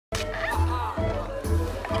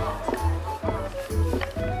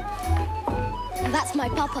That's my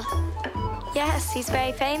papa. Yes, he's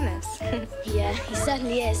very famous. Yeah, he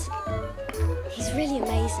certainly is. He's really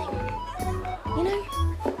amazing. You know,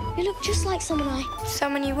 you look just like someone I...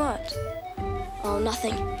 Someone you what? Oh,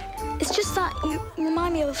 nothing. It's just that you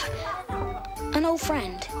remind me of an old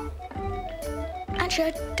friend.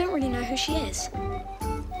 Actually, I don't really know who she is.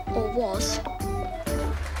 Or was.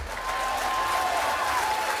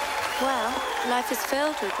 Well, life is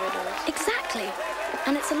filled with riddles. Exactly.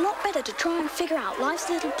 And it's a lot better to try and figure out life's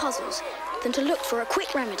little puzzles than to look for a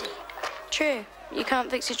quick remedy. True. You can't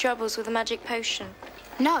fix your troubles with a magic potion.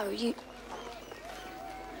 No, you...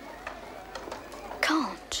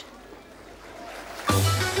 can't.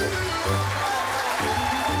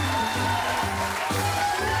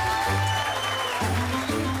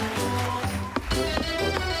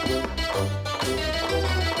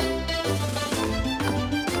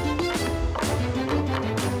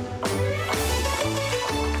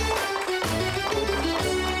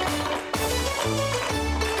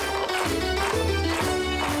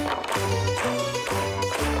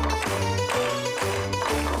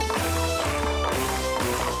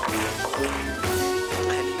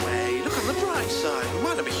 Anyway, look on the bright side. We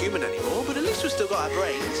might not be human anymore, but at least we've still got our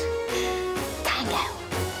brains.